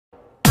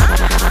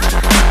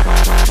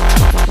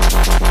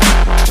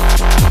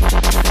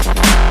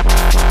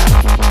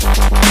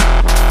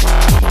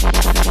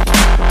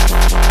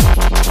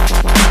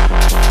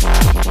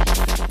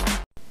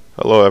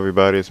Hello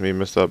everybody, it's me,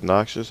 Mr.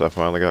 Obnoxious. I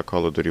finally got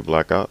Call of Duty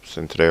Black Ops,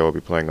 and today I'll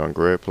be playing on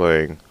Grid,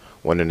 playing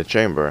One in the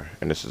Chamber,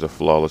 and this is a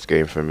flawless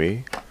game for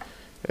me.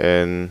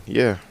 And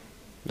yeah,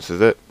 this is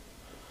it.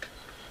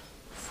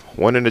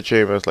 One in the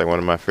Chamber is like one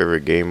of my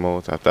favorite game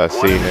modes after I've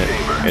seen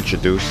it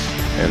introduced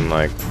in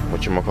like,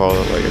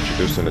 whatchamacallit, like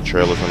introduced in the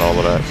trailers and all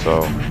of that,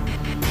 so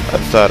I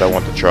decided I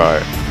want to try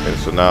it. And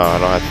so now I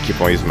don't have to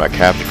keep on using my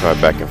capture card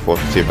back and forth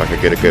to see if I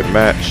can get a good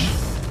match.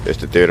 It's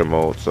the data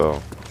mode,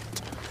 so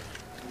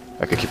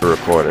I can keep it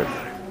recorded.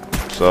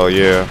 So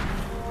yeah,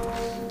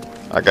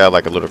 I got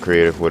like a little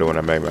creative with it when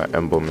I made my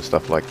emblem and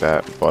stuff like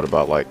that. Bought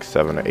about like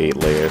 7 or 8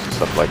 layers and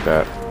stuff like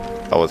that.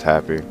 I was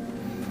happy,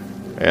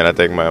 and I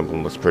think my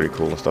emblem looks pretty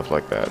cool and stuff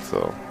like that.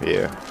 So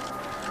yeah,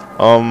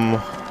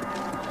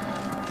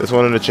 this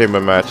One in the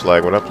Chamber match,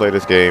 like when I play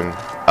this game,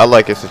 I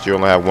like it since you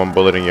only have one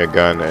bullet in your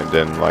gun, and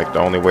then like the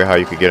only way how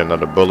you could get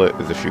another bullet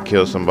is if you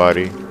kill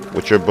somebody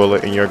with your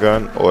bullet in your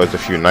gun, or is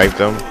if you knife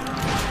them.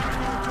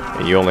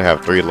 And you only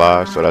have 3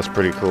 lives, so that's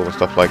pretty cool and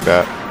stuff like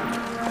that.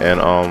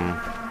 And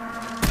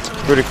it's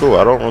pretty cool.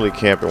 I don't really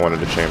camp in One in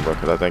the Chamber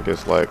because I think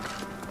it's like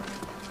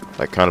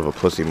kind of a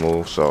pussy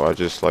move. So I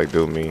just like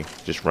do me,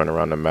 just run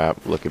around the map,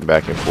 looking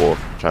back and forth,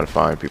 trying to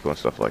find people and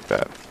stuff like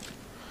that.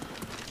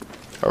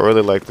 I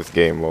really like this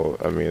game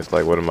mode. I mean, it's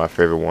like one of my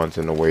favorite ones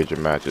in the wager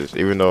matches.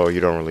 Even though you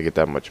don't really get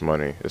that much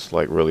money, it's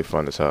like really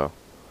fun as hell.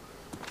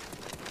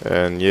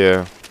 And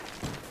yeah,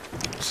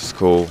 this is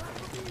cool.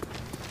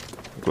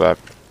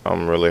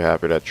 I'm really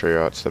happy that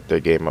Treyarch stepped their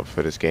game up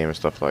for this game and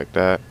stuff like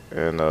that.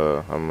 And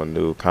I'm a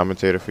new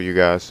commentator for you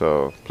guys,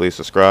 so please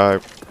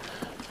subscribe.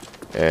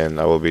 And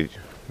I will be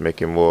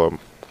making more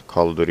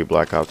Call of Duty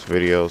Black Ops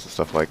videos and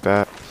stuff like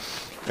that.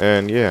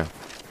 And yeah,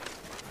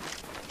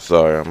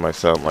 sorry, I might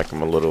sound like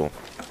I'm a little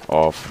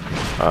off.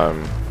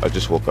 I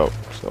just woke up,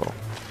 so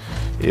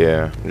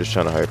yeah, I'm just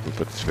trying to hype and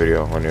put this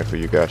video on there for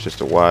you guys just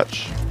to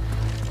watch.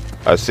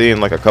 I've seen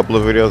like a couple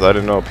of videos. I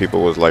didn't know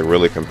people was like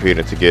really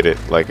competing to get it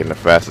like in the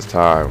fastest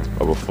time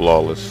of a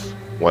flawless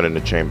One in the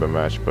Chamber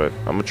match, but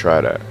I'm gonna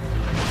try that.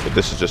 But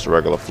this is just a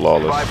regular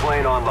flawless.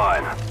 Biplane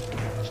online.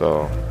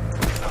 So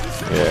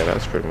yeah,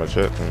 that's pretty much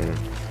it. And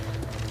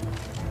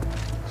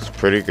it's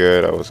pretty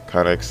good. I was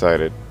kind of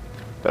excited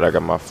that I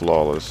got my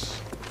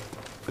flawless.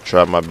 I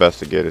tried my best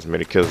to get as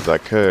many kills as I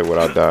could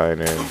without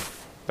dying, and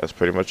that's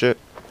pretty much it.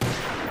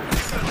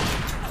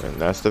 And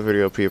that's the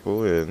video,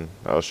 people, and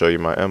I'll show you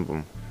my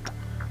emblem.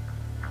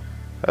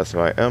 That's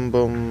my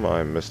emblem.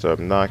 I'm Mr.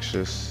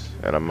 Obnoxious,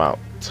 and I'm out.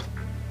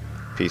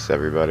 Peace,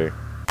 everybody.